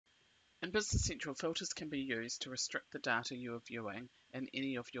In Business Central, filters can be used to restrict the data you are viewing in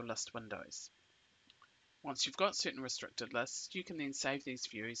any of your list windows. Once you've got certain restricted lists, you can then save these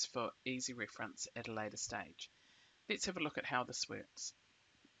views for easy reference at a later stage. Let's have a look at how this works.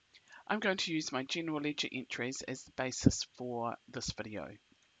 I'm going to use my general ledger entries as the basis for this video.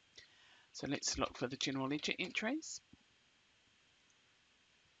 So let's look for the general ledger entries.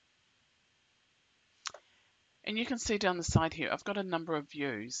 And you can see down the side here, I've got a number of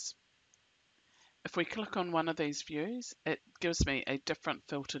views. If we click on one of these views, it gives me a different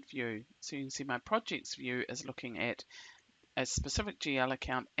filtered view. So you can see my projects view is looking at a specific GL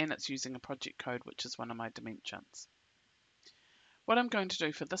account and it's using a project code, which is one of my dimensions. What I'm going to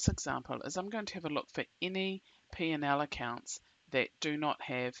do for this example is I'm going to have a look for any P&L accounts that do not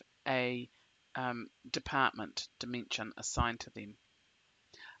have a department dimension assigned to them.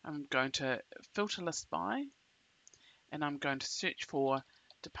 I'm going to filter list by, and I'm going to search for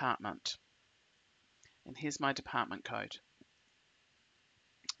department. And here's my department code.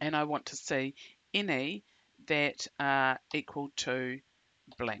 And I want to see any that are equal to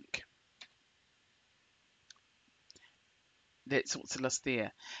blank. That's what's the list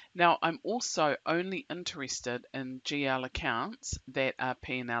there. Now, I'm also only interested in GL accounts that are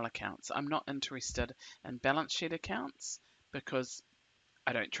P&L accounts. I'm not interested in balance sheet accounts because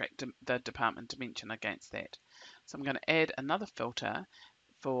I don't track the department dimension against that. So I'm going to add another filter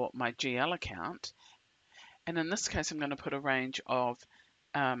for my GL account. And in this case, I'm going to put a range of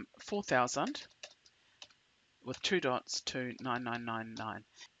 4,000 with 2 dots to 9999.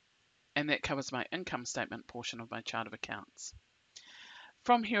 And that covers my income statement portion of my chart of accounts.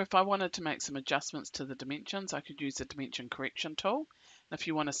 From here, if I wanted to make some adjustments to the dimensions, I could use the dimension correction tool. And if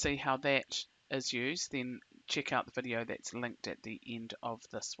you want to see how that is used, then check out the video that's linked at the end of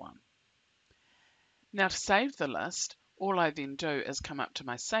this one. Now to save the list, all I then do is come up to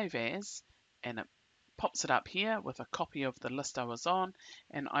my Save As, and it pops it up here with a copy of the list I was on,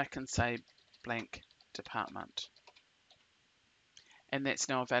 and I can say blank department. And that's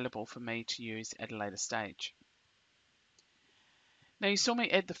now available for me to use at a later stage. Now you saw me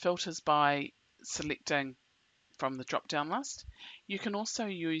add the filters by selecting from the drop-down list. You can also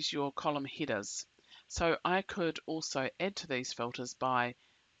use your column headers. So I could also add to these filters by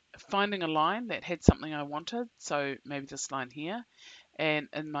finding a line that had something I wanted, so maybe this line here, and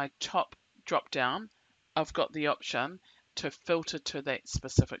in my top drop-down, I've got the option to filter to that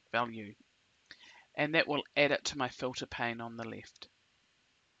specific value, and that will add it to my filter pane on the left.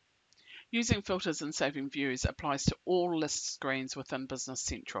 Using filters and saving views applies to all list screens within Business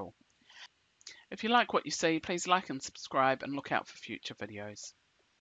Central. If you like what you see, please like and subscribe and look out for future videos.